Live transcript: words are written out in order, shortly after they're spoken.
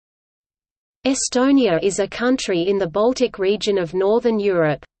Estonia is a country in the Baltic region of Northern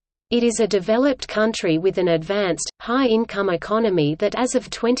Europe. It is a developed country with an advanced, high-income economy that as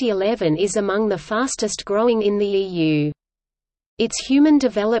of 2011 is among the fastest growing in the EU. Its Human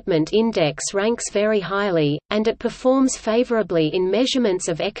Development Index ranks very highly, and it performs favorably in measurements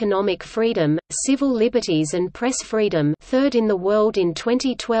of economic freedom, civil liberties and press freedom, third in the world in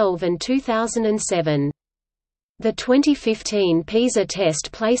 2012 and 2007. The 2015 PISA test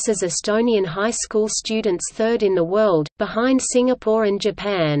places Estonian high school students third in the world, behind Singapore and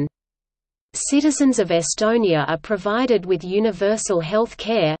Japan. Citizens of Estonia are provided with universal health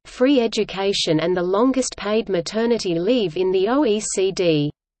care, free education and the longest paid maternity leave in the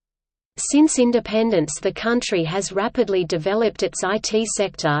OECD. Since independence, the country has rapidly developed its IT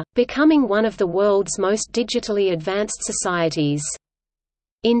sector, becoming one of the world's most digitally advanced societies.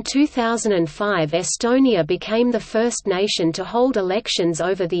 In 2005 Estonia became the first nation to hold elections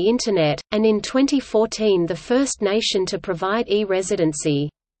over the Internet, and in 2014 the first nation to provide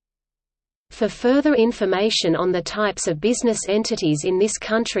e-residency. For further information on the types of business entities in this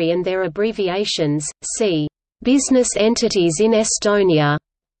country and their abbreviations, see Business entities in Estonia.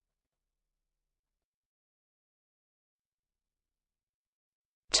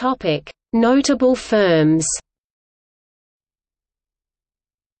 Notable firms.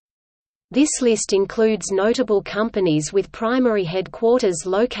 This list includes notable companies with primary headquarters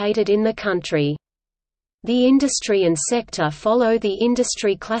located in the country. The industry and sector follow the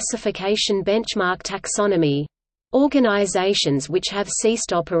industry classification benchmark taxonomy. Organizations which have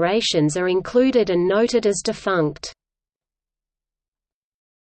ceased operations are included and noted as defunct.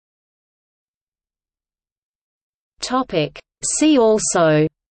 See also: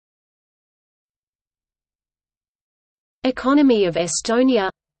 Economy of Estonia,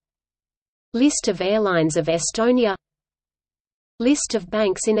 List of airlines of Estonia, List of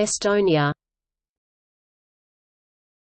banks in Estonia.